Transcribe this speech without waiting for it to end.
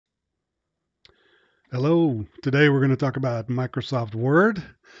Hello. Today we're going to talk about Microsoft Word.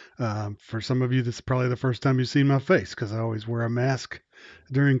 For some of you, this is probably the first time you've seen my face because I always wear a mask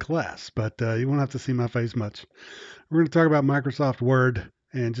during class, but you won't have to see my face much. We're going to talk about Microsoft Word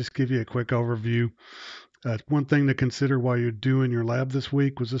and just give you a quick overview. One thing to consider while you're doing your lab this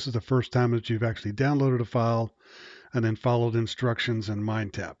week was this is the first time that you've actually downloaded a file and then followed instructions in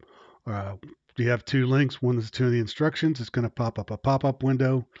MindTap. Uh, you have two links. One is to the instructions. It's going to pop up a pop-up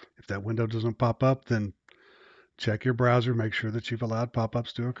window. If that window doesn't pop up, then check your browser, make sure that you've allowed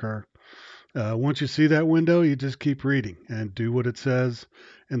pop-ups to occur. Once you see that window, you just keep reading and do what it says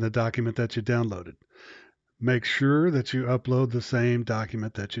in the document that you downloaded. Make sure that you upload the same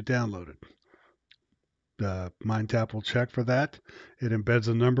document that you downloaded. MindTap will check for that. It embeds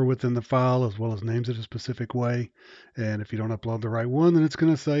a number within the file as well as names it a specific way. And if you don't upload the right one, then it's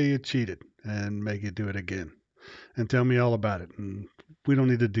going to say you cheated and make you do it again and tell me all about it. And we don't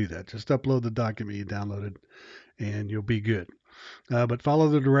need to do that. Just upload the document you downloaded and you'll be good. But follow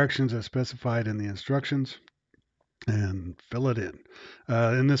the directions as specified in the instructions and fill it in.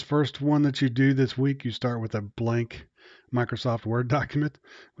 In this first one that you do this week, you start with a blank Microsoft Word document,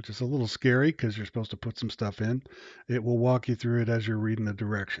 which is a little scary because you're supposed to put some stuff in. It will walk you through it as you're reading the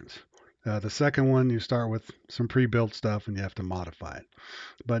directions. The second one, you start with some pre-built stuff and you have to modify it.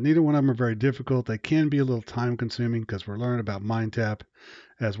 But neither one of them are very difficult. They can be a little time consuming because we're learning about MindTap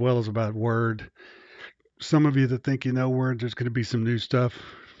as well as about Word. Some of you that think you know Word, there's going to be some new stuff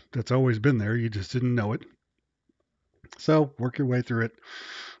that's always been there. You just didn't know it. So work your way through it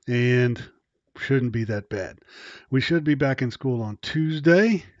and shouldn't be that bad. We should be back in school on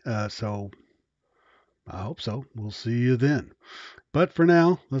Tuesday. So I hope so. We'll see you then. But for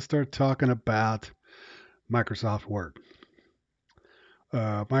now, let's start talking about Microsoft Word.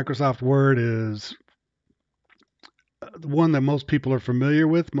 Microsoft Word is the one that most people are familiar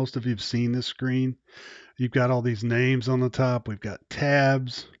with. Most of you have seen this screen. You've got all these names on the top. We've got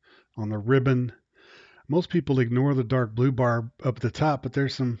tabs on the ribbon. Most people ignore the dark blue bar up at the top, but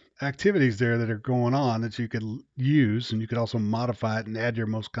there's some activities there that are going on that you could use, and you could also modify it and add your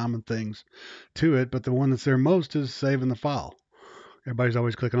most common things to it. But the one that's there most is saving the file. Everybody's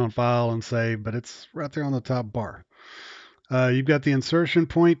always clicking on file and save, but it's right there on the top bar. You've got the insertion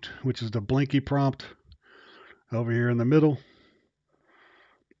point, which is the blinky prompt over here in the middle.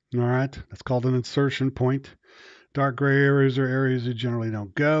 All right, that's called an insertion point. Dark gray areas are areas you generally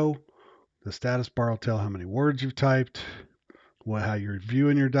don't go. The status bar will tell how many words you've typed, how you're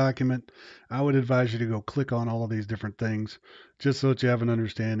viewing your document. I would advise you to go click on all of these different things just so that you have an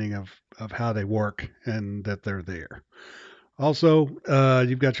understanding of how they work and that they're there. Also,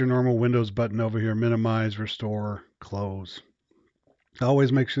 you've got your normal Windows button over here, minimize, restore, close.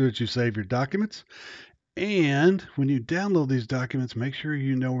 Always make sure that you save your documents. And when you download these documents, make sure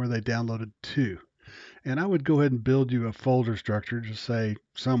you know where they downloaded to. And I would go ahead and build you a folder structure, just say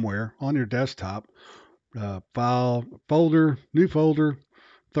somewhere on your desktop, file, folder, new folder,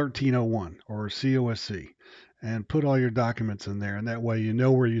 1301 or COSC, and put all your documents in there. And that way you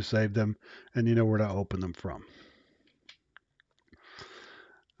know where you saved them and you know where to open them from.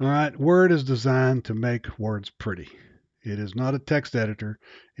 All right, Word is designed to make words pretty. It is not a text editor,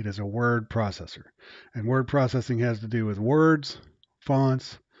 it is a word processor. And word processing has to do with words,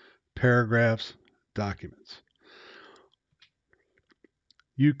 fonts, paragraphs, documents.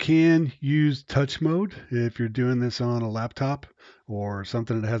 You can use touch mode if you're doing this on a laptop or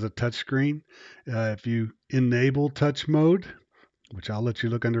something that has a touch screen. If you enable touch mode, which I'll let you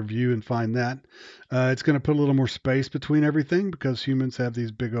look under view and find that, it's going to put a little more space between everything because humans have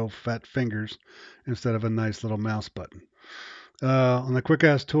these big old fat fingers instead of a nice little mouse button. On the quick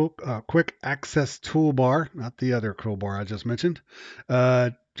access toolbar, not the other toolbar I just mentioned,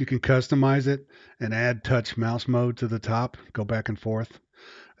 you can customize it and add touch mouse mode to the top, go back and forth.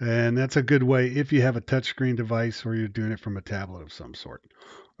 And that's a good way if you have a touchscreen device or you're doing it from a tablet of some sort.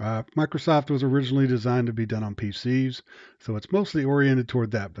 Microsoft was originally designed to be done on PCs, so it's mostly oriented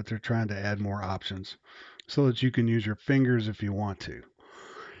toward that, but they're trying to add more options so that you can use your fingers if you want to.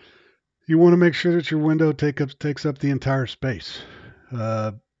 You want to make sure that your window takes up the entire space.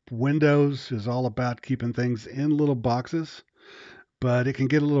 Uh, Windows is all about keeping things in little boxes, but it can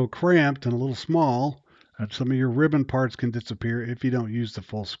get a little cramped and a little small. Some of your ribbon parts can disappear if you don't use the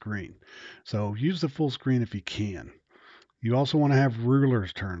full screen. So use the full screen if you can. You also want to have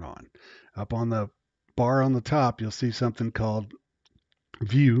rulers turned on. Up on the bar on the top, you'll see something called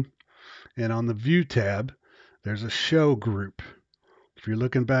View. And on the View tab, there's a Show group. If you're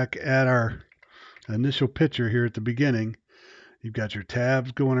looking back at our initial picture here at the beginning, you've got your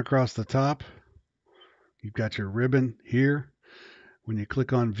tabs going across the top. You've got your ribbon here. When you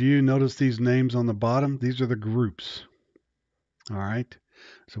click on view, notice these names on the bottom. These are the groups. All right.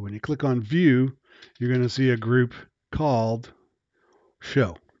 So when you click on view, you're going to see a group called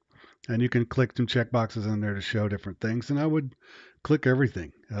show. And you can click some checkboxes in there to show different things. And I would click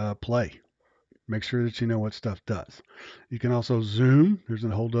everything, play. Make sure that you know what stuff does. You can also zoom. There's a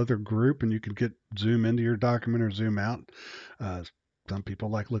whole other group, and you can get zoom into your document or zoom out. Some people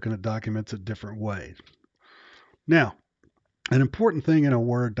like looking at documents at different ways. Now, an important thing in a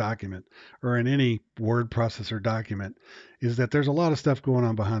Word document or in any word processor document is that there's a lot of stuff going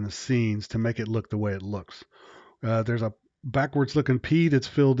on behind the scenes to make it look the way it looks. There's a backwards looking P that's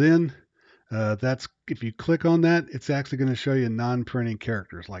filled in. That's if you click on that, it's actually going to show you non-printing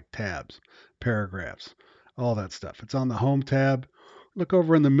characters like tabs, paragraphs, all that stuff. It's on the home tab. Look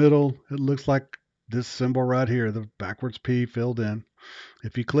over in the middle. It looks like this symbol right here, the backwards P filled in.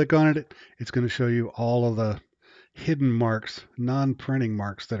 If you click on it, it's going to show you all of the hidden marks, non-printing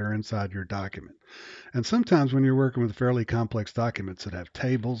marks that are inside your document. And sometimes when you're working with fairly complex documents that have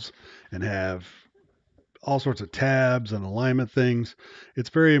tables and have all sorts of tabs and alignment things, it's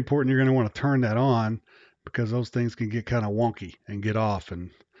very important you're going to want to turn that on because those things can get kind of wonky and get off and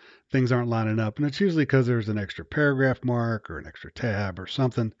things aren't lining up. And it's usually because there's an extra paragraph mark or an extra tab or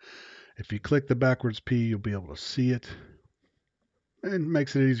something. If you click the backwards P, you'll be able to see it and it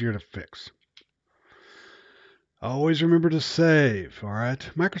makes it easier to fix. Always remember to save, all right?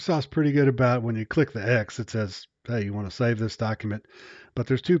 Microsoft's pretty good about when you click the X, it says, hey, you want to save this document. But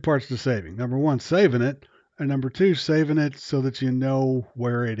there's two parts to saving. Number one, saving it. And number two, saving it so that you know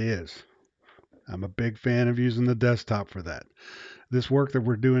where it is. I'm a big fan of using the desktop for that. This work that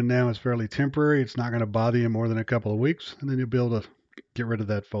we're doing now is fairly temporary. It's not going to bother you more than a couple of weeks, and then you'll be able to get rid of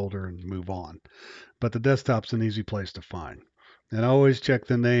that folder and move on. But the desktop's an easy place to find. And always check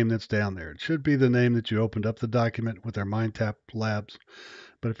the name that's down there. It should be the name that you opened up the document with our MindTap Labs.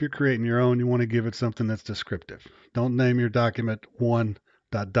 But if you're creating your own, you want to give it something that's descriptive. Don't name your document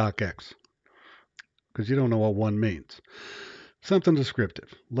 1.docx because you don't know what 1 means. Something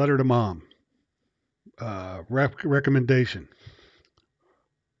descriptive. Letter to mom. Recommendation.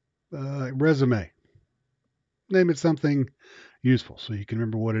 Resume. Name it something useful so you can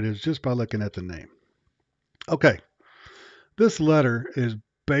remember what it is just by looking at the name. Okay. This letter is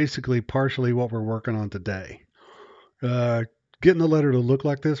basically partially what we're working on today. Getting the letter to look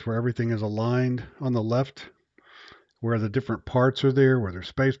like this, where everything is aligned on the left, where the different parts are there, where they're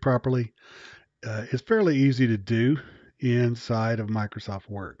spaced properly, is fairly easy to do inside of Microsoft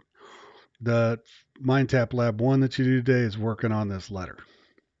Word. The MindTap Lab 1 that you do today is working on this letter.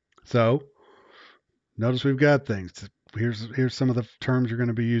 So notice we've got things. Here's some of the terms you're going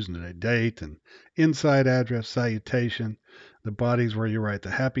to be using today. Date and inside address, salutation. The body's where you write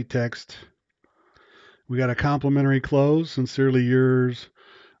the happy text. We got a complimentary close. Sincerely yours.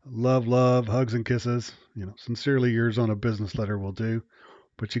 Love, love, hugs and kisses. Sincerely yours on a business letter will do.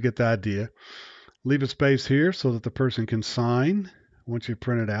 But you get the idea. Leave a space here so that the person can sign once you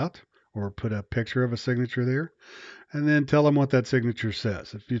print it out or put a picture of a signature there. And then tell them what that signature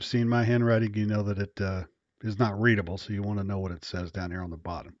says. If you've seen my handwriting, you know that it is not readable, so you want to know what it says down here on the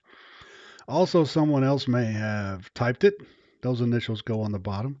bottom. Also, someone else may have typed it. Those initials go on the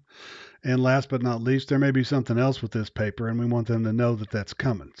bottom. And last but not least, there may be something else with this paper, and we want them to know that that's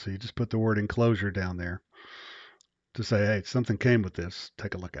coming. So you just put the word enclosure down there to say, hey, something came with this.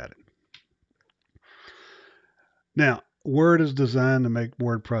 Take a look at it. Now, Word is designed to make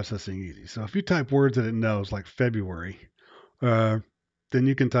word processing easy. So if you type words that it knows, like February, then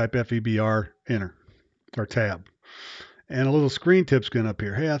you can type FEBR, enter, or tab. And a little screen tip's going up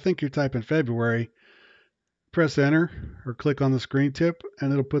here. Hey, I think you're typing February. Press enter or click on the screen tip,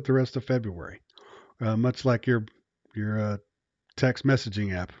 and it'll put the rest of February. Much like your text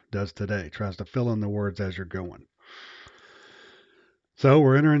messaging app does today. It tries to fill in the words as you're going. So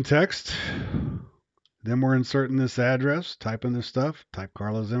we're entering text. Then we're inserting this address, typing this stuff. Type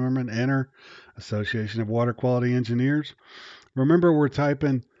Carla Zimmerman, enter. Association of Water Quality Engineers. Remember, we're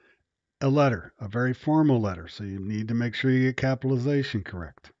typing a letter, a very formal letter. So you need to make sure you get capitalization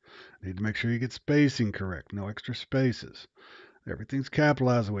correct. You need to make sure you get spacing correct. No extra spaces. Everything's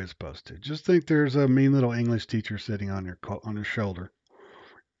capitalized the way it's supposed to. Just think there's a mean little English teacher sitting on your shoulder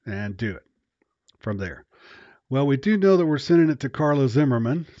and do it from there. Well, we do know that we're sending it to Carla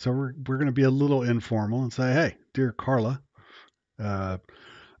Zimmerman, so we're going to be a little informal and say, hey, dear Carla,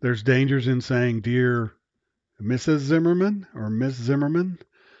 there's dangers in saying dear Mrs. Zimmerman or Miss Zimmerman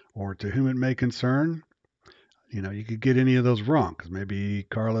or to whom it may concern. You could get any of those wrong because maybe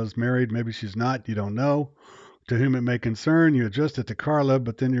Carla's married, maybe she's not, you don't know. To whom it may concern, you adjust it to Carla,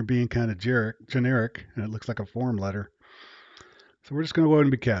 but then you're being kind of generic and it looks like a form letter. So we're just going to go ahead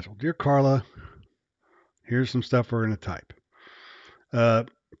and be casual. Dear Carla, here's some stuff we're going to type. Uh,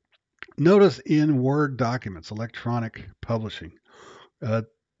 Notice in Word documents, electronic publishing, uh,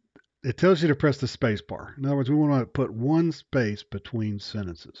 it tells you to press the space bar. In other words, we want to put one space between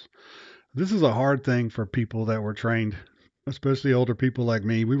sentences. This is a hard thing for people that were trained, especially older people like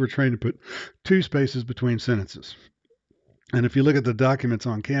me. We were trained to put two spaces between sentences. And if you look at the documents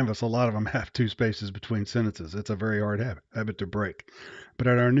on Canvas, a lot of them have two spaces between sentences. It's a very hard habit to break. But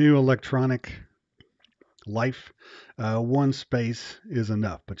at our new electronic life, one space is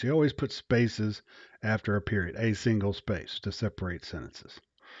enough. But you always put spaces after a period, a single space to separate sentences.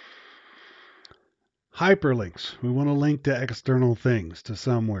 Hyperlinks. We want to link to external things, to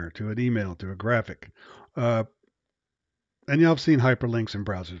somewhere, to an email, to a graphic. And y'all have seen hyperlinks in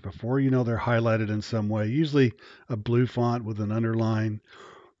browsers before. You know they're highlighted in some way, usually a blue font with an underline,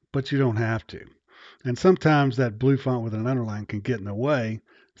 but you don't have to. And sometimes that blue font with an underline can get in the way,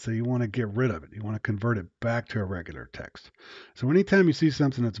 so you want to get rid of it. You want to convert it back to a regular text. So anytime you see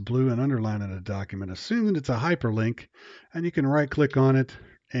something that's blue and underlined in a document, assume that it's a hyperlink, and you can right-click on it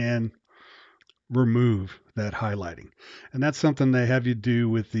and remove that highlighting. And that's something they have you do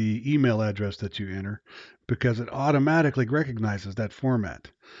with the email address that you enter because it automatically recognizes that format.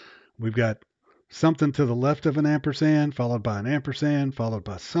 We've got something to the left of an ampersand, followed by an ampersand, followed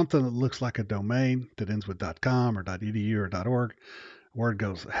by something that looks like a domain that ends with .com or .edu or .org. Word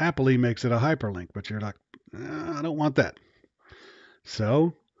goes happily makes it a hyperlink, but you're like, I don't want that.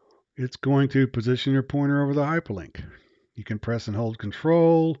 So it's going to position your pointer over the hyperlink. You can press and hold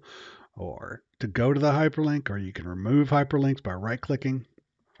Control or to go to the hyperlink, or you can remove hyperlinks by right-clicking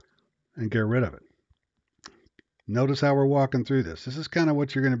and get rid of it. Notice how we're walking through this. This is kind of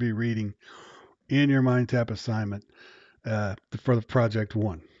what you're going to be reading in your MindTap assignment for the project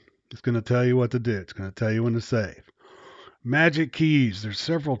one. It's going to tell you what to do. It's going to tell you when to save. Magic keys. There's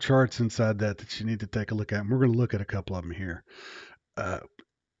several charts inside that you need to take a look at. And we're going to look at a couple of them here.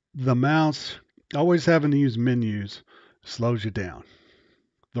 The mouse, always having to use menus, slows you down.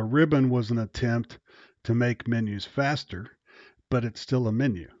 The ribbon was an attempt to make menus faster, but it's still a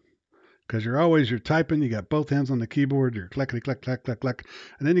menu. Because you're typing, you got both hands on the keyboard, you're clickety click, click, click, click,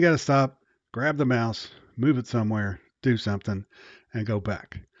 and then you got to stop, grab the mouse, move it somewhere, do something, and go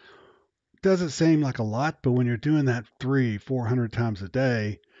back. Doesn't seem like a lot, but when you're doing that 300-400 times a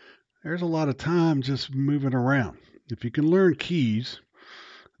day, there's a lot of time just moving around. If you can learn keys,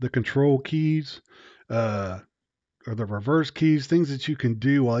 the control keys, or the reverse keys, things that you can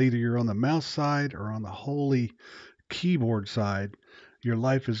do while either you're on the mouse side or on the holy keyboard side, your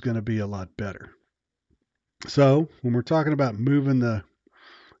life is going to be a lot better. So when we're talking about moving the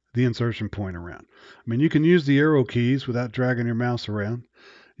insertion point around, I mean, you can use the arrow keys without dragging your mouse around.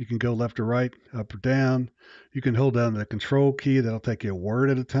 You can go left or right, up or down. You can hold down the control key. That'll take you a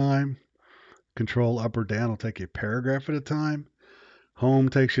word at a time. Control up or down will take you a paragraph at a time. Home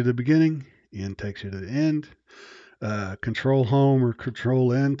takes you to the beginning. End takes you to the end. Control home or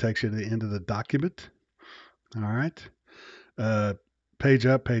control end takes you to the end of the document. All right. Page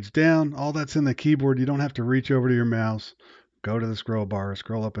up, page down. All that's in the keyboard. You don't have to reach over to your mouse, go to the scroll bar,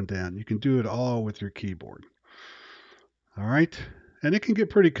 scroll up and down. You can do it all with your keyboard. All right. And it can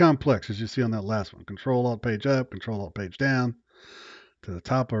get pretty complex, as you see on that last one. Control Alt page up, Control Alt page down to the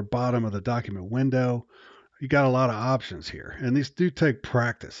top or bottom of the document window. You got a lot of options here, and these do take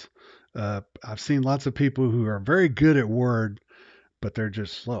practice. I've seen lots of people who are very good at Word, but they're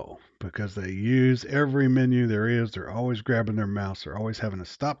just slow because they use every menu there is. They're always grabbing their mouse. They're always having to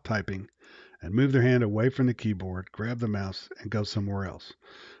stop typing and move their hand away from the keyboard, grab the mouse, and go somewhere else.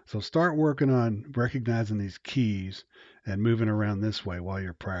 So start working on recognizing these keys and moving around this way while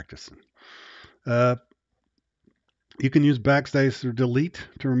you're practicing. You can use backspace or delete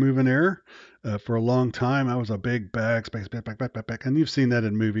to remove an error. For a long time, I was a big backspace, back, and you've seen that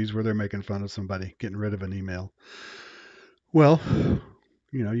in movies where they're making fun of somebody getting rid of an email. Well,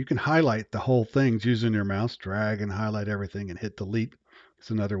 you can highlight the whole thing using your mouse, drag and highlight everything and hit delete.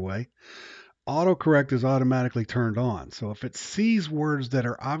 It's another way. Autocorrect is automatically turned on. So if it sees words that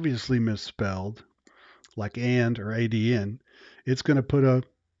are obviously misspelled, like and or adn, it's going to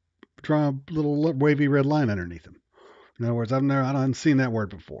draw a little wavy red line underneath them. In other words, I haven't seen that word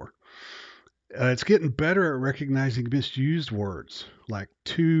before. It's getting better at recognizing misused words like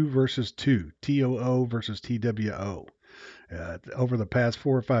to versus to, TOO versus TWO. Over the past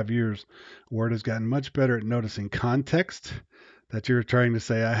 4 or 5 years, Word has gotten much better at noticing context, that you're trying to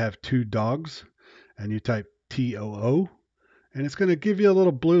say, I have 2 dogs, and you type TOO And it's going to give you a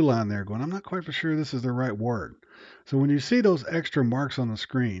little blue line there going, I'm not quite for sure this is the right word. So when you see those extra marks on the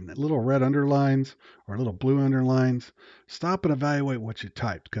screen, little red underlines or little blue underlines, stop and evaluate what you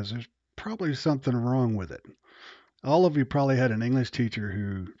typed because there's probably something wrong with it. All of you probably had an English teacher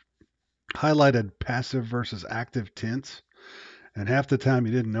who highlighted passive versus active tense, and half the time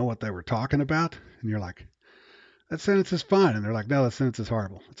you didn't know what they were talking about, and you're like, that sentence is fine. And they're like, no, that sentence is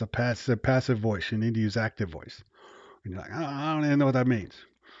horrible. It's a passive voice. You need to use active voice. And you're like, I don't even know what that means.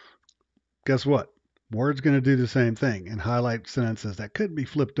 Guess what? Word's going to do the same thing and highlight sentences that could be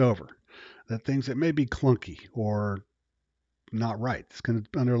flipped over, that things that may be clunky or not right. It's going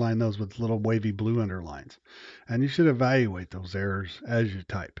to underline those with little wavy blue underlines. And you should evaluate those errors as you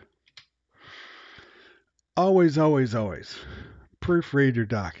type. Always, always, always proofread your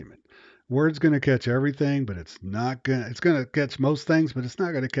document. Word's going to catch everything, but it's going to catch most things, but it's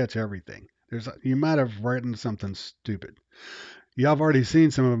not going to catch everything. You might have written something stupid. Y'all have already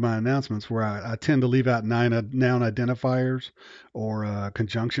seen some of my announcements where I tend to leave out noun identifiers or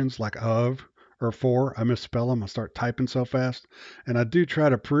conjunctions like of or for. I misspell them. I start typing so fast. And I do try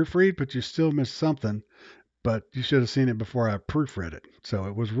to proofread, but you still miss something. But you should have seen it before I proofread it. So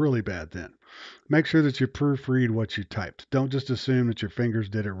it was really bad then. Make sure that you proofread what you typed. Don't just assume that your fingers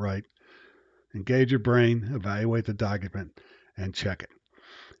did it right. Engage your brain, evaluate the document, and check it.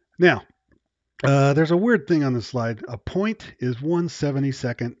 Now, there's a weird thing on the slide. A point is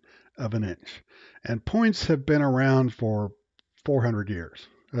 1/72 of an inch. And points have been around for 400 years.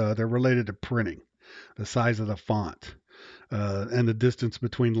 They're related to printing, the size of the font, and the distance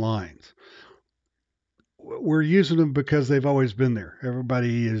between lines. We're using them because they've always been there.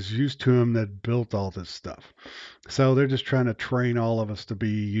 Everybody is used to them that built all this stuff. So they're just trying to train all of us to be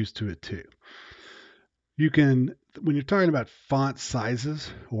used to it too. When you're talking about font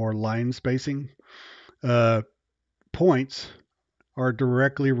sizes or line spacing, uh, points are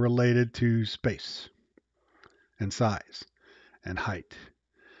directly related to space and size and height.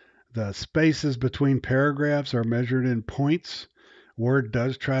 The spaces between paragraphs are measured in points. Word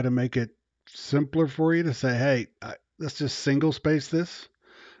does try to make it simpler for you to say, hey, let's just single space this,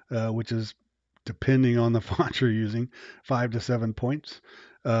 which is, depending on the font you're using, 5 to 7 points,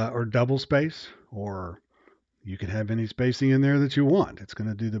 or double space, or you can have any spacing in there that you want. It's going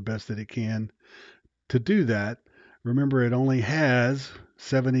to do the best that it can to do that. Remember, it only has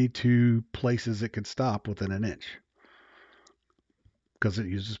 72 places it can stop within an inch because it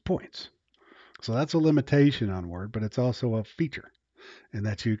uses points. So that's a limitation on Word, but it's also a feature in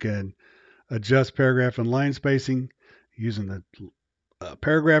that you can adjust paragraph and line spacing using the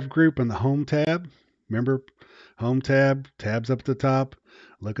paragraph group in the Home tab. Remember, Home tab, tabs up at the top.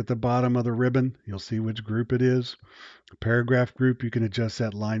 Look at the bottom of the ribbon. You'll see which group it is. Paragraph group, you can adjust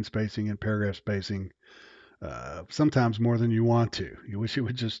that line spacing and paragraph spacing sometimes more than you want to. You wish you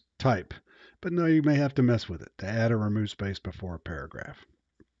would just type. But no, you may have to mess with it to add or remove space before a paragraph.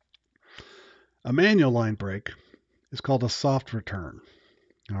 A manual line break is called a soft return.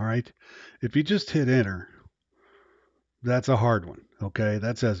 All right. If you just hit enter, that's a hard one. Okay.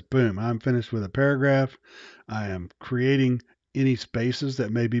 That says, boom, I'm finished with a paragraph. I am creating any spaces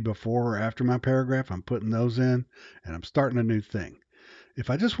that may be before or after my paragraph. I'm putting those in and I'm starting a new thing. If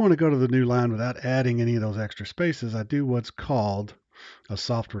I just want to go to the new line without adding any of those extra spaces, I do what's called a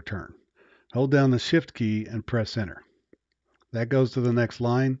soft return. Hold down the shift key and press enter. That goes to the next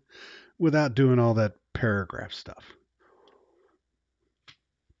line without doing all that paragraph stuff.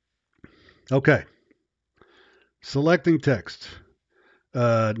 Okay. Selecting text.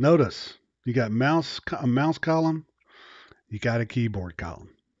 Notice you got a mouse column, you got a keyboard column.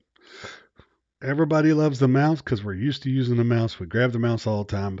 Everybody loves the mouse because we're used to using the mouse. We grab the mouse all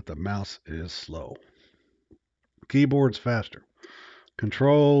the time, but the mouse is slow. Keyboard's faster.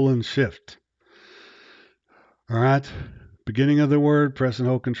 Control and shift. All right. Beginning of the word, press and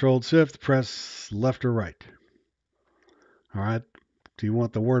hold Control Shift, press left or right. All right. Do you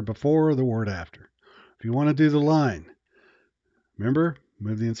want the word before or the word after? If you want to do the line, remember,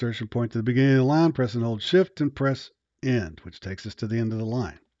 move the insertion point to the beginning of the line, press and hold Shift and press End, which takes us to the end of the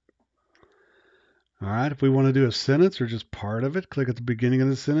line. All right. If we want to do a sentence or just part of it, click at the beginning of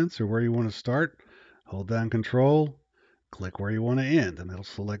the sentence or where you want to start, hold down Control, click where you want to end, and it'll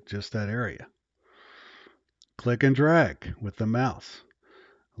select just that area. Click and drag with the mouse.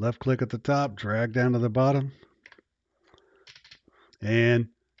 Left click at the top, drag down to the bottom, and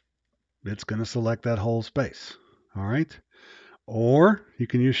it's going to select that whole space. All right. Or you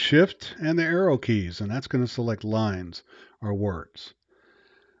can use Shift and the arrow keys, and that's going to select lines or words.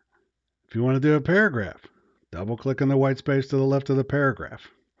 If you want to do a paragraph, double click on the white space to the left of the paragraph,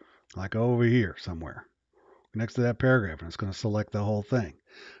 like over here somewhere. next to that paragraph, and it's going to select the whole thing.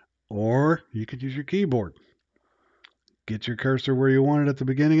 Or you could use your keyboard. Get your cursor where you want it at the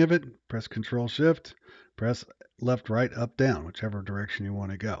beginning of it, press Control Shift, press left, right, up, down, whichever direction you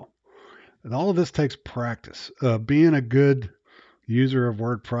want to go. And all of this takes practice. Being a good user of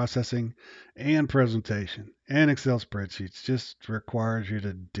word processing and presentation and Excel spreadsheets just requires you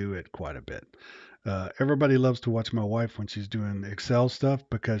to do it quite a bit. Everybody loves to watch my wife when she's doing Excel stuff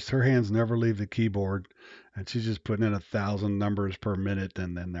because her hands never leave the keyboard and she's just putting in 1,000 numbers per minute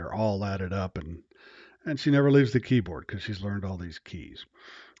and then they're all added up and she never leaves the keyboard because she's learned all these keys.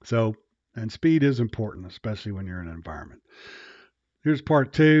 So, and speed is important, especially when you're in an environment. Here's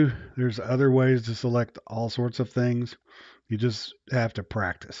part 2. There's other ways to select all sorts of things. You just have to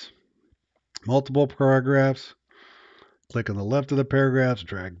practice. Multiple paragraphs. Click on the left of the paragraphs,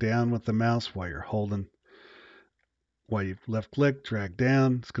 drag down with the mouse while you left click, drag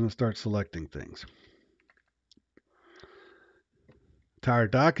down. It's going to start selecting things. Entire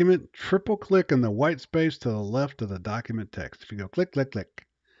document, triple click in the white space to the left of the document text. If you go click, click, click,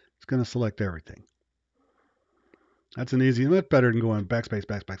 it's going to select everything. That's an easy, much better than going backspace,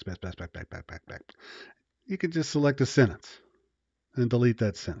 back. You can just select a sentence and delete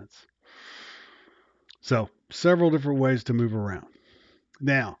that sentence. So, several different ways to move around.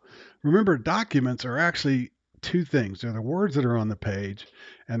 Now, remember, documents are actually two things. They're the words that are on the page,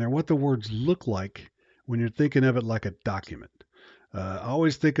 and they're what the words look like when you're thinking of it like a document. I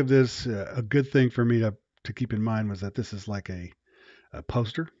always think of this, a good thing for me to keep in mind was that this is like a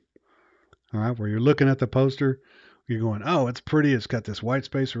poster, all right, where you're looking at the poster, you're going, oh, it's pretty. It's got this white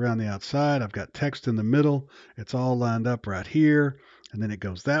space around the outside. I've got text in the middle. It's all lined up right here. And then it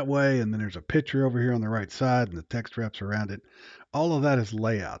goes that way. And then there's a picture over here on the right side and the text wraps around it. All of that is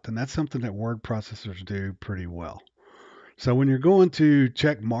layout. And that's something that word processors do pretty well. So when you're going to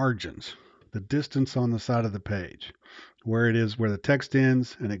check margins, the distance on the side of the page, where it is, where the text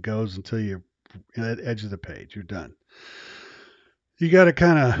ends and it goes until you're at the edge of the page, you're done. You got to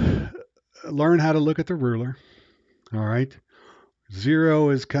kind of learn how to look at the ruler. All right.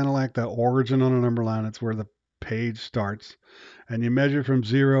 0 is kind of like the origin on a number line. It's where the page starts. And you measure from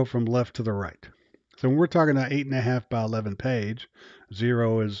 0 from left to the right. So when we're talking about 8.5 by 11 page,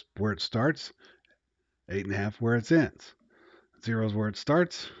 0 is where it starts, 8.5 where it ends. 0 is where it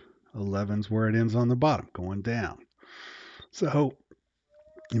starts, 11 is where it ends on the bottom, going down. So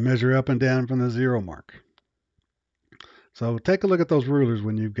you measure up and down from the 0 mark. So take a look at those rulers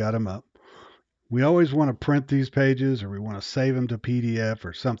when you've got them up. We always want to print these pages or we want to save them to PDF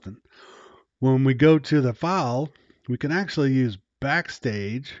or something. When we go to the file, we can actually use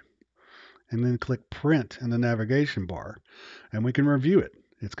Backstage and then click Print in the navigation bar, and we can review it.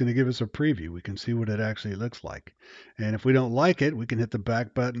 It's going to give us a preview. We can see what it actually looks like. And if we don't like it, we can hit the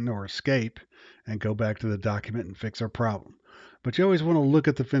back button or escape and go back to the document and fix our problem. But you always want to look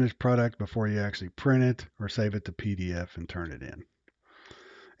at the finished product before you actually print it or save it to PDF and turn it in.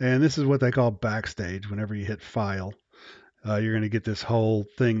 And this is what they call Backstage. Whenever you hit File, you're going to get this whole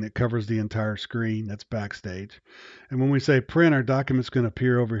thing that covers the entire screen. That's Backstage. And when we say print, our document's going to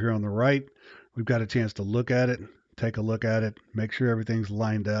appear over here on the right. We've got a chance to look at it, take a look at it, make sure everything's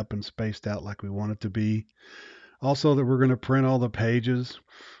lined up and spaced out like we want it to be. Also that we're going to print all the pages,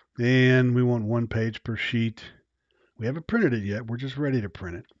 and we want 1 page per sheet. We haven't printed it yet. We're just ready to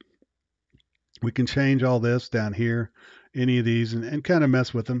print it. We can change all this down here, any of these, and kind of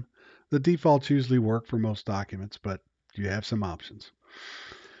mess with them. The defaults usually work for most documents, but you have some options.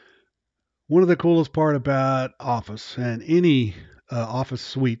 One of the coolest part about Office and any Office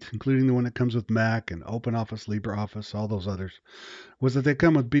suite, including the one that comes with Mac and OpenOffice, LibreOffice, all those others, was that they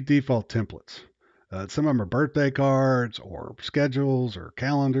come with default templates. Some of them are birthday cards or schedules or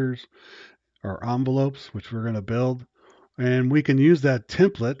calendars or envelopes, which we're going to build. And we can use that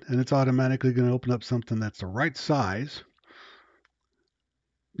template, and it's automatically going to open up something that's the right size,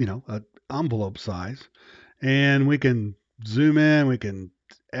 an envelope size. And we can zoom in, we can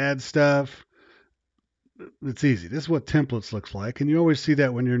add stuff. It's easy. This is what templates looks like. And you always see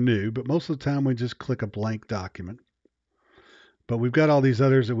that when you're new, but most of the time we just click a blank document. But we've got all these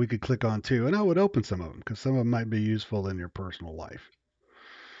others that we could click on too. And I would open some of them because some of them might be useful in your personal life.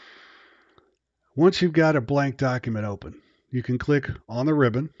 Once you've got a blank document open, you can click on the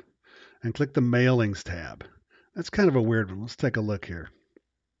ribbon and click the Mailings tab. That's kind of a weird one. Let's take a look here.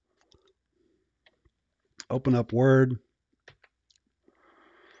 Open up Word.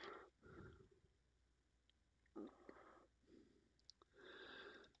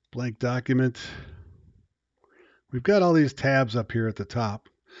 Blank document. We've got all these tabs up here at the top,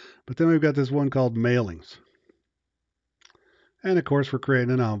 but then we've got this one called Mailings. And of course, we're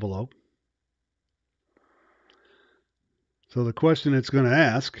creating an envelope. So the question it's going to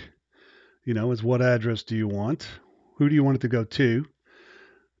ask, is what address do you want? Who do you want it to go to?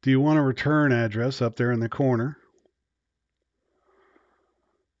 Do you want a return address up there in the corner?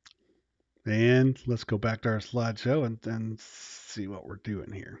 And let's go back to our slideshow and see what we're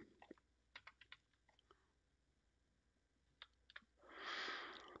doing here.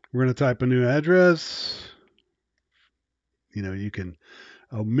 We're going to type a new address. You can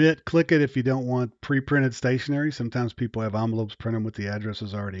click it if you don't want pre-printed stationery. Sometimes people have envelopes printed with the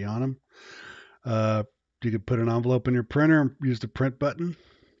addresses already on them. You could put an envelope in your printer and use the print button.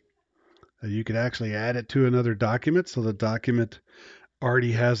 You could actually add it to another document, so the document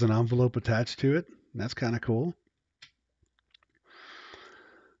already has an envelope attached to it. That's kind of cool.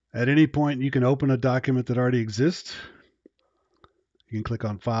 At any point, you can open a document that already exists. You can click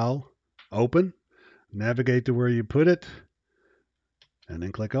on File, Open, navigate to where you put it, and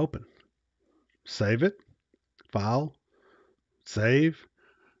then click Open. Save it, File, Save.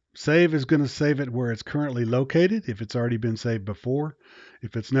 Save is going to save it where it's currently located if it's already been saved before.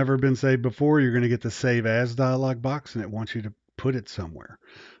 If it's never been saved before, you're going to get the Save As dialog box, and it wants you to put it somewhere.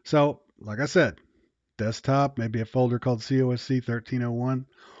 So, like I said, desktop, maybe a folder called COSC1301.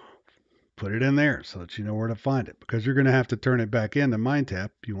 Put it in there so that you know where to find it, because you're going to have to turn it back into MindTap.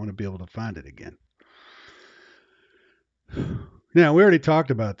 You want to be able to find it again. Now, we already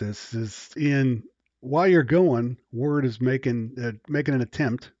talked about this. While you're going, Word is making an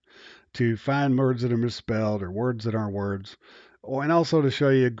attempt to find words that are misspelled or words that aren't words, and also to show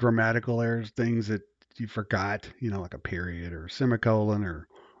you grammatical errors, things that you forgot, like a period or a semicolon, or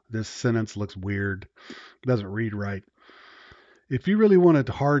this sentence looks weird, doesn't read right. If you really want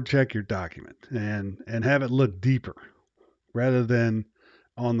to hard check your document and have it look deeper rather than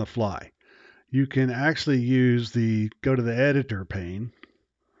on the fly, you can actually go to the editor pane,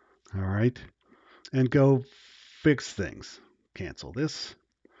 all right, and go fix things. Cancel this.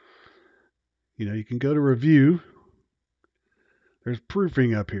 You can go to review. There's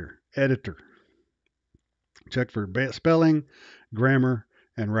proofing up here. Editor. Check for spelling, grammar,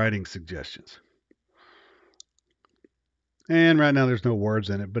 and writing suggestions. And right now there's no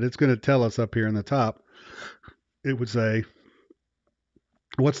words in it, but it's going to tell us up here in the top. It would say,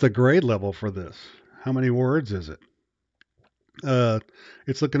 what's the grade level for this? How many words is it?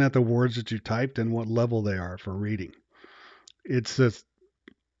 It's looking at the words that you typed and what level they are for reading. This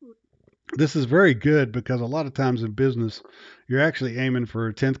is very good because a lot of times in business, you're actually aiming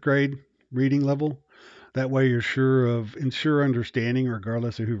for 10th grade reading level. That way you're sure of understanding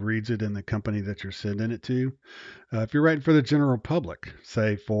regardless of who reads it and the company that you're sending it to. If you're writing for the general public,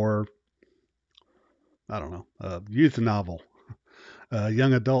 say for, I don't know, a youth novel, a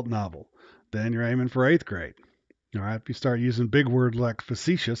young adult novel, then you're aiming for 8th grade. All right. If you start using big words like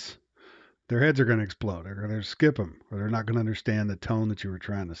facetious, their heads are going to explode. They're going to skip them, or they're not going to understand the tone that you were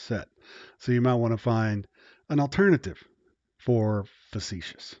trying to set. So you might want to find an alternative for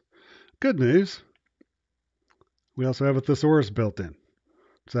facetious. Good news. We also have a thesaurus built in.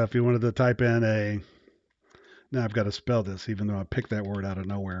 So if you wanted to type in now I've got to spell this, even though I picked that word out of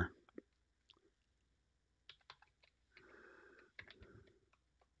nowhere.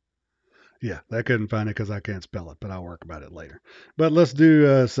 Yeah, I couldn't find it because I can't spell it, but I'll work about it later. But let's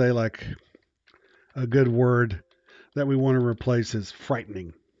do, say, like a good word that we want to replace is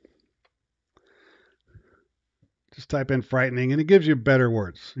frightening. Just type in frightening, and it gives you better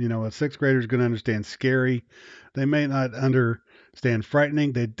words. A sixth grader is going to understand scary. They may not understand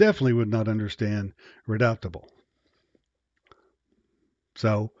frightening. They definitely would not understand reductible.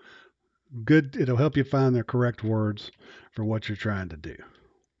 So, good. It'll help you find the correct words for what you're trying to do.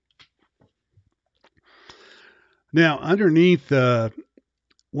 Now, underneath,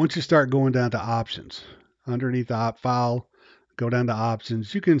 once you start going down to options, underneath the file, go down to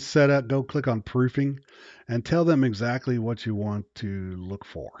options. You can go click on proofing and tell them exactly what you want to look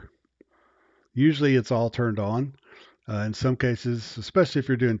for. Usually it's all turned on. In some cases, especially if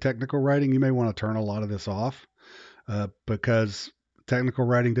you're doing technical writing, you may want to turn a lot of this off because technical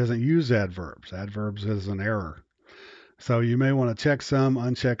writing doesn't use adverbs. Adverbs is an error. So you may want to check some,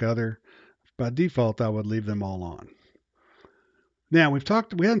 uncheck other. By default, I would leave them all on. Now we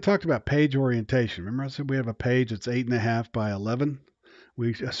hadn't talked about page orientation. Remember I said we have a page that's 8.5 by 11.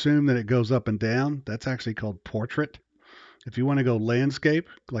 We assume that it goes up and down. That's actually called portrait. If you want to go landscape,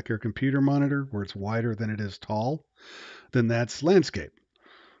 like your computer monitor, where it's wider than it is tall, then that's landscape.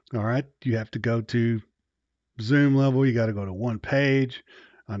 All right. You have to go to zoom level. You got to go to one page.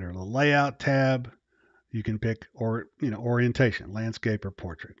 Under the layout tab, you can pick orientation, landscape or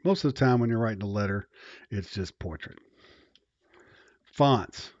portrait. Most of the time when you're writing a letter, it's just portrait.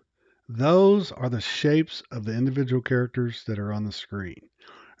 Fonts. Those are the shapes of the individual characters that are on the screen.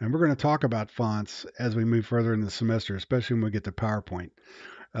 And we're going to talk about fonts as we move further in the semester, especially when we get to PowerPoint,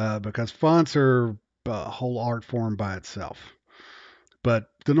 because fonts are a whole art form by itself. But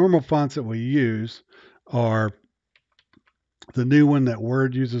the normal fonts that we use are the new one that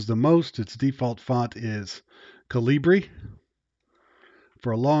Word uses the most. Its default font is Calibri.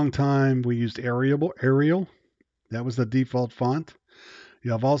 For a long time, we used Arial. That was the default font.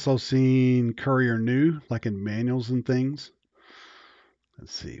 You have also seen Courier New, like in manuals and things.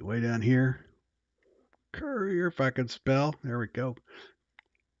 Let's see, way down here. Courier, if I can spell. There we go.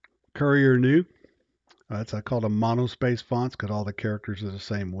 Courier New. That's called a monospace fonts because all the characters are the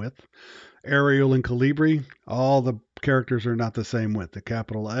same width. Arial and Calibri, all the characters are not the same width. The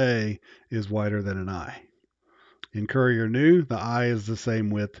capital A is wider than an I. In Courier New, the I is the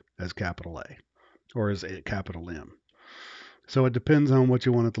same width as capital A, or as a capital M. So it depends on what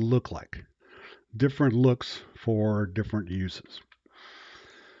you want it to look like. Different looks for different uses.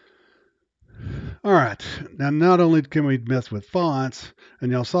 All right, now not only can we mess with fonts,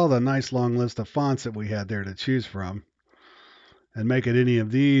 and y'all saw the nice long list of fonts that we had there to choose from, and make it any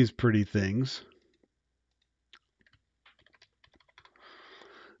of these pretty things,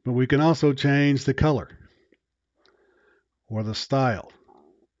 but we can also change the color or the style.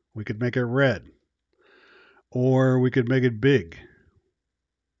 We could make it red, or we could make it big,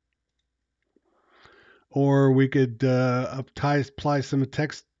 or we could apply some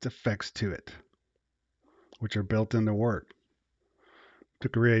text effects to it, which are built into Word to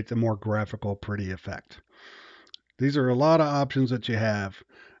create a more graphical, pretty effect. These are a lot of options that you have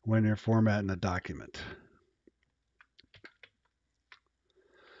when you're formatting a document.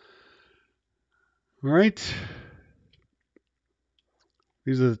 All right.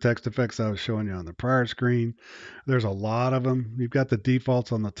 These are the text effects I was showing you on the prior screen. There's a lot of them. You've got the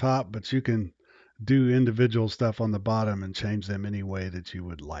defaults on the top, but you can do individual stuff on the bottom and change them any way that you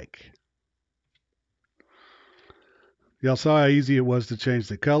would like. Y'all saw how easy it was to change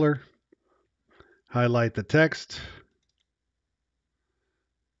the color, highlight the text,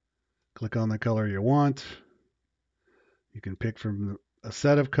 click on the color you want. You can pick from a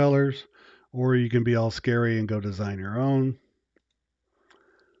set of colors, or you can be all scary and go design your own,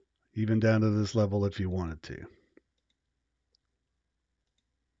 even down to this level if you wanted to.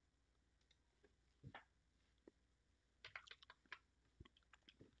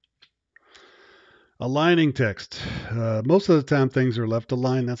 Aligning text. Most of the time things are left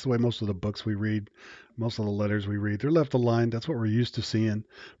aligned. That's the way most of the books we read, most of the letters we read, they're left aligned. That's what we're used to seeing.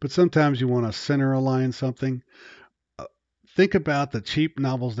 But sometimes you want to center align something. Think about the cheap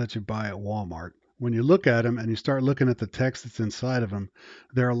novels that you buy at Walmart. When you look at them and you start looking at the text that's inside of them,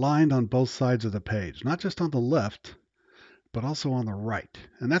 they're aligned on both sides of the page, not just on the left, but also on the right.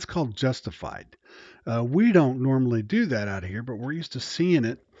 And that's called justified. We don't normally do that out here, but we're used to seeing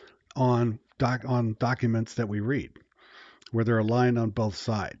it on documents that we read, where they're aligned on both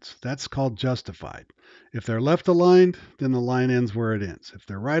sides. That's called justified. If they're left aligned, then the line ends where it ends. If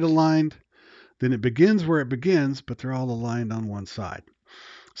they're right aligned, then it begins where it begins, but they're all aligned on one side.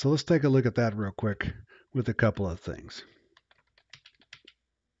 So let's take a look at that real quick with a couple of things.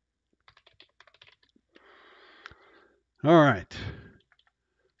 All right.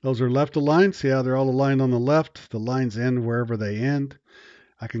 Those are left aligned. See how they're all aligned on the left? The lines end wherever they end.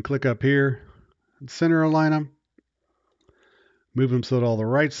 I can click up here and center align them. Move them so that all the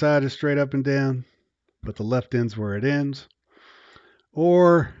right side is straight up and down, but the left ends where it ends.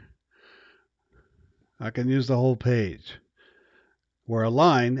 Or I can use the whole page, where a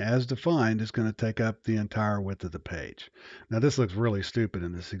line, as defined, is going to take up the entire width of the page. Now, this looks really stupid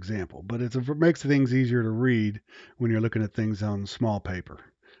in this example, but it makes things easier to read when you're looking at things on small paper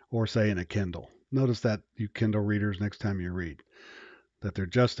or, say, in a Kindle. Notice that, you Kindle readers, next time you read, that they're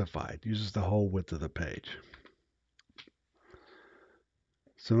justified. Uses the whole width of the page.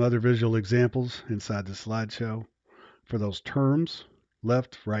 Some other visual examples inside the slideshow for those terms: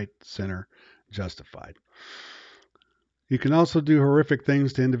 left, right, center, justified. You can also do horrific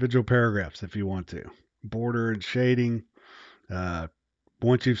things to individual paragraphs if you want to. Border and shading.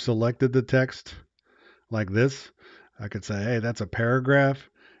 Once you've selected the text like this, I could say, hey, that's a paragraph,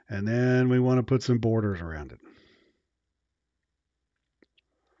 and then we want to put some borders around it.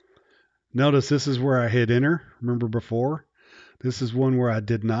 Notice this is where I hit enter. Remember before? This is one where I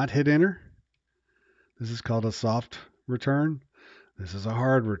did not hit enter. This is called a soft return. This is a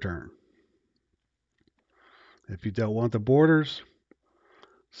hard return. If you don't want the borders,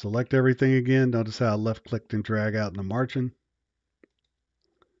 select everything again. Notice how I left clicked and drag out in the margin.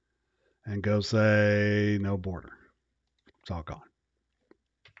 And go say no border. It's all gone.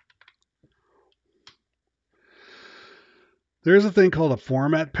 There's a thing called a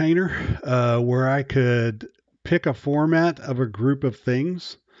format painter where I could pick a format of a group of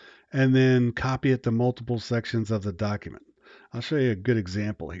things and then copy it to multiple sections of the document. I'll show you a good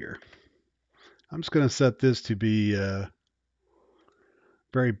example here. I'm just going to set this to be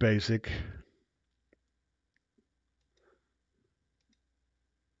very basic.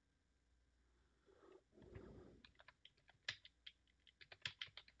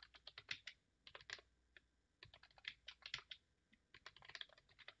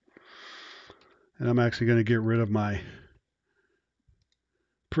 And I'm actually going to get rid of my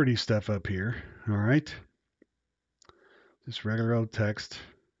pretty stuff up here. All right. Just regular old text.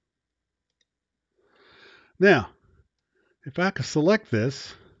 Now, if I could select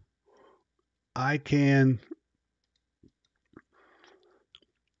this, I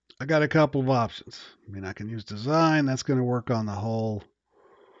got a couple of options. I mean, I can use design. That's going to work on the whole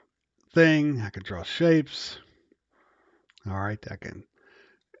thing. I can draw shapes. All right. I can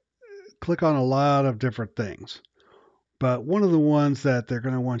click on a lot of different things. But one of the ones that they're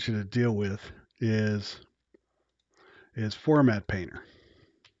going to want you to deal with is Format Painter.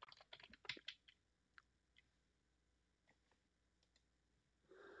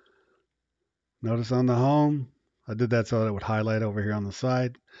 Notice on the home, I did that so that it would highlight over here on the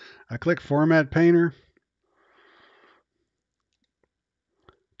side. I click Format Painter,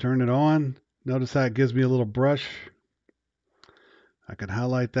 turn it on. Notice how it gives me a little brush. I can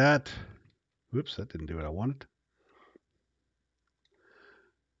highlight that. Whoops, that didn't do what I wanted.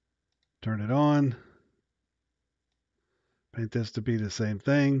 Turn it on. Paint this to be the same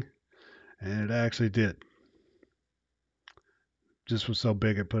thing. And it actually did. Just was so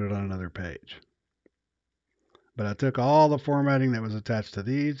big it put it on another page. But I took all the formatting that was attached to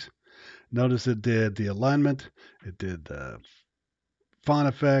these. Notice it did the alignment. It did the font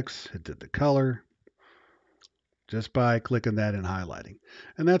effects. It did the color. Just by clicking that and highlighting.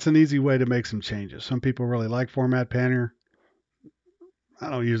 And that's an easy way to make some changes. Some people really like Format Painter. I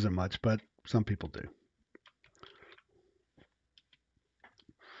don't use it much, but some people do.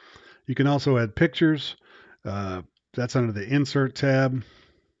 You can also add pictures. That's under the Insert tab.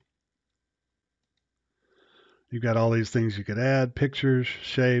 You've got all these things you could add: pictures,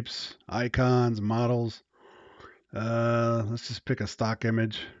 shapes, icons, models. Let's just pick a stock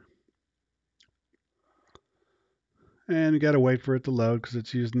image. And you got to wait for it to load because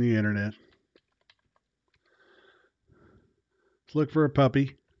it's using the internet. Let's look for a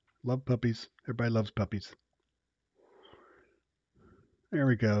puppy. Love puppies. Everybody loves puppies. There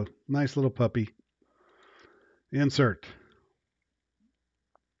we go. Nice little puppy. Insert.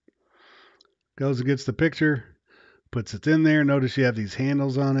 Goes and gets the picture, puts it in there. Notice you have these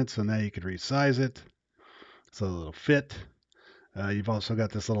handles on it, so now you can resize it so it'll fit. You've also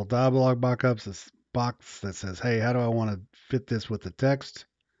got this little dialog box that says, hey, how do I want to fit this with the text?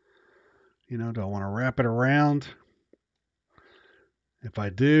 Do I want to wrap it around? If I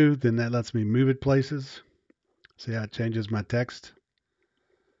do, then that lets me move it places. See how it changes my text?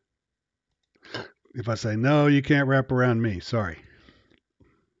 If I say, no, you can't wrap around me, sorry.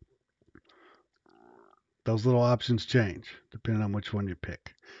 Those little options change depending on which one you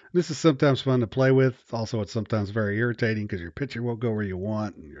pick. This is sometimes fun to play with. Also, it's sometimes very irritating because your picture won't go where you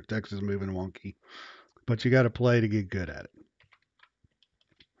want and your text is moving wonky. But you got to play to get good at it.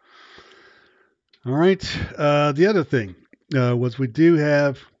 All right. The other thing was we do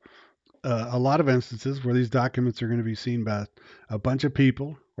have a lot of instances where these documents are going to be seen by a bunch of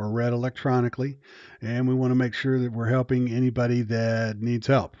people or read electronically, and we want to make sure that we're helping anybody that needs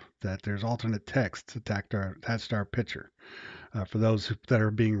help, that there's alternate text attached to our picture for those that are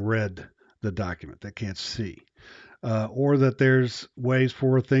being read the document that can't see. Or that there's ways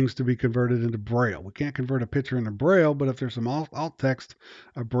for things to be converted into Braille. We can't convert a picture into Braille, but if there's some alt text,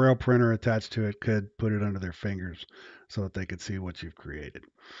 a Braille printer attached to it could put it under their fingers so that they could see what you've created.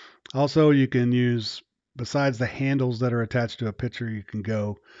 Also, you can use, besides the handles that are attached to a picture, you can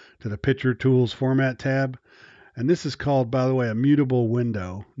go to the Picture Tools Format tab. And this is called, by the way, a mutable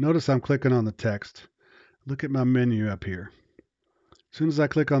window. Notice I'm clicking on the text. Look at my menu up here. As soon as I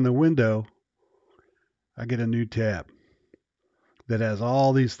click on the window, I get a new tab that has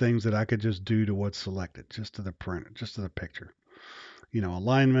all these things that I could just do to what's selected, just to the printer, just to the picture.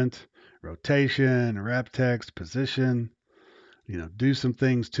 Alignment, rotation, wrap text, position, do some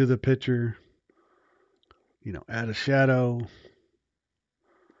things to the picture, add a shadow.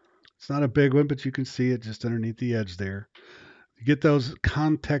 It's not a big one, but you can see it just underneath the edge there. You get those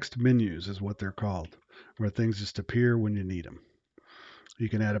context menus is what they're called, where things just appear when you need them. You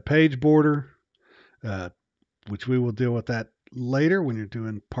can add a page border, which we will deal with that later when you're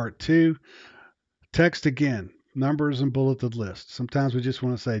doing part 2. Text again. numbers and bulleted lists. Sometimes we just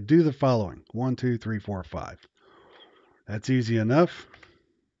want to say, do the following, 1, 2, 3, 4, 5. That's easy enough.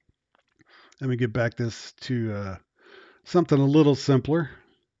 Let me get back this to something a little simpler.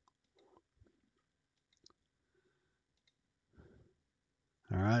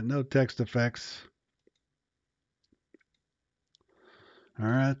 All right, no text effects. All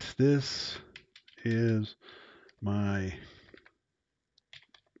right, this is my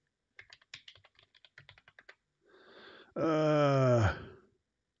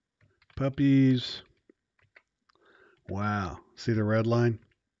puppies. Wow, see the red line?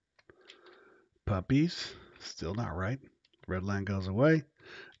 Puppies, still not right. Red line goes away.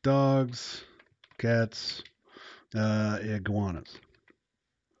 Dogs, cats, iguanas.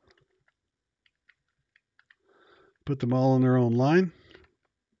 Put them all in their own line.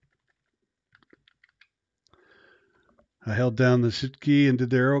 I held down the shift key and did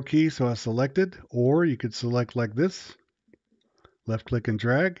the arrow key, so I selected. Or you could select like this. Left click and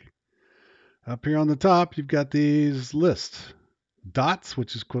drag. Up here on the top, you've got these lists. Dots,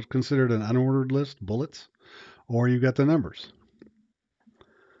 which is considered an unordered list, bullets. Or you've got the numbers.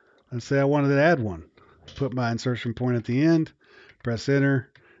 Let's say I wanted to add one. Put my insertion point at the end, press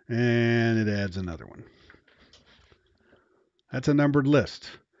enter, and it adds another one. That's a numbered list.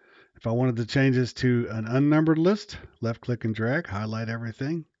 If I wanted to change this to an unnumbered list, left click and drag, highlight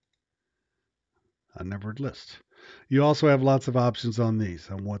everything, unnumbered list. You also have lots of options on these,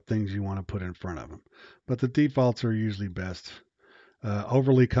 on what things you want to put in front of them. But the defaults are usually best.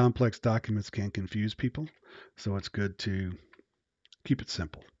 Overly complex documents can confuse people, so it's good to keep it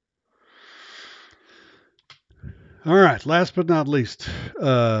simple. All right, last but not least,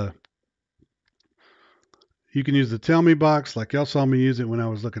 you can use the tell me box like y'all saw me use it when I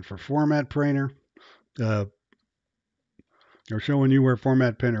was looking for Format Painter. Or showing you where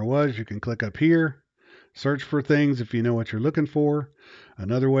Format Painter was. You can click up here, search for things if you know what you're looking for.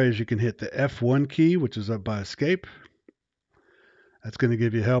 Another way is you can hit the F1 key, which is up by escape. That's going to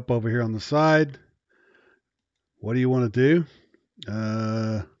give you help over here on the side. What do you want to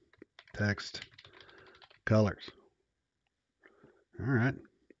do? Text, colors. All right,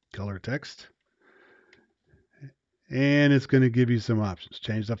 color text. And it's going to give you some options.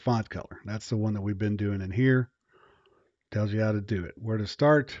 Change the font color. That's the one that we've been doing in here. Tells you how to do it. Where to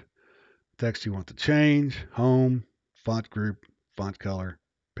start, text you want to change, home, font group, font color,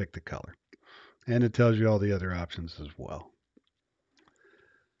 pick the color. And it tells you all the other options as well.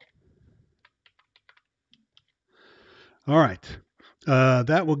 All right.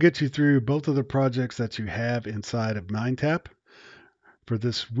 That will get you through both of the projects that you have inside of MindTap for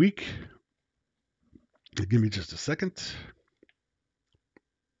this week. Give me just a second.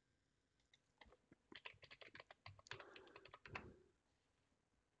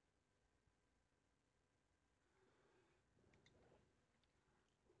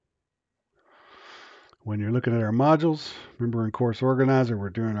 When you're looking at our modules, remember in Course Organizer, we're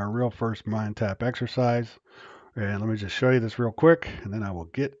doing our real first MindTap exercise. And let me just show you this real quick, and then I will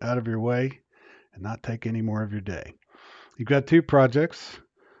get out of your way and not take any more of your day. You've got two projects.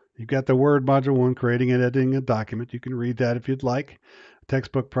 You've got the Word Module 1, creating and editing a document. You can read that if you'd like.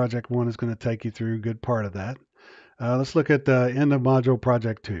 Textbook Project 1 is going to take you through a good part of that. Let's look at the end of Module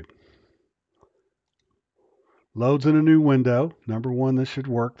Project 2. Loads in a new window. Number one, this should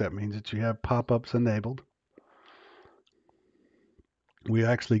work. That means that you have pop-ups enabled. We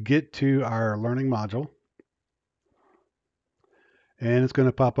actually get to our learning module, and it's going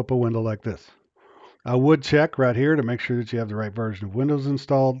to pop up a window like this. I would check right here to make sure that you have the right version of Windows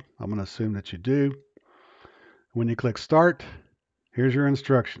installed. I'm going to assume that you do. When you click Start, here's your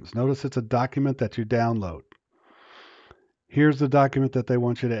instructions. Notice it's a document that you download. Here's the document that they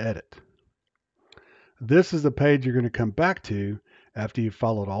want you to edit. This is the page you're going to come back to after you've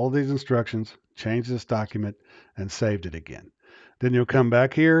followed all of these instructions, changed this document, and saved it again. Then you'll come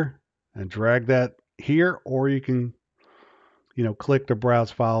back here and drag that here, or you can, click the Browse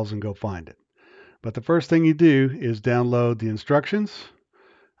Files and go find it. But the first thing you do is download the instructions.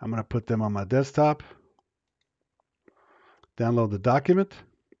 I'm going to put them on my desktop. Download the document.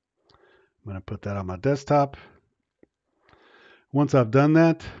 I'm going to put that on my desktop. Once I've done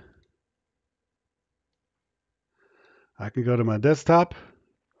that, I can go to my desktop.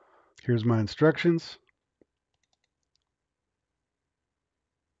 Here's my instructions.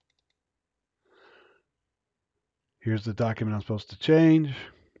 Here's the document I'm supposed to change.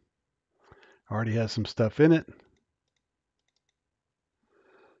 Already has some stuff in it.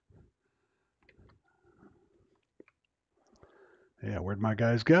 Yeah, where'd my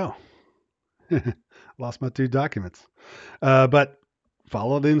guys go? Lost my two documents. But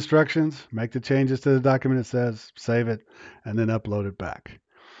follow the instructions, make the changes to the document it says, save it, and then upload it back.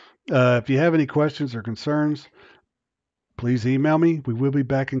 If you have any questions or concerns, please email me. We will be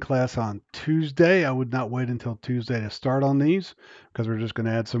back in class on Tuesday. I would not wait until Tuesday to start on these because we're just going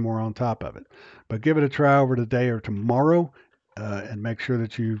to add some more on top of it. But give it a try over today or tomorrow and make sure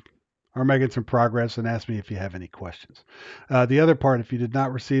that you are making some progress and ask me if you have any questions. The other part, if you did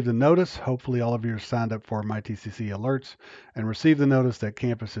not receive the notice, hopefully all of you are signed up for MyTCC alerts and received the notice that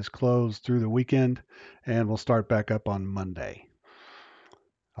campus is closed through the weekend and we'll start back up on Monday.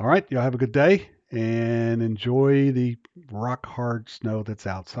 All right, y'all have a good day and enjoy the rock hard snow that's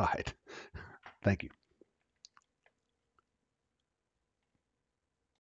outside. Thank you.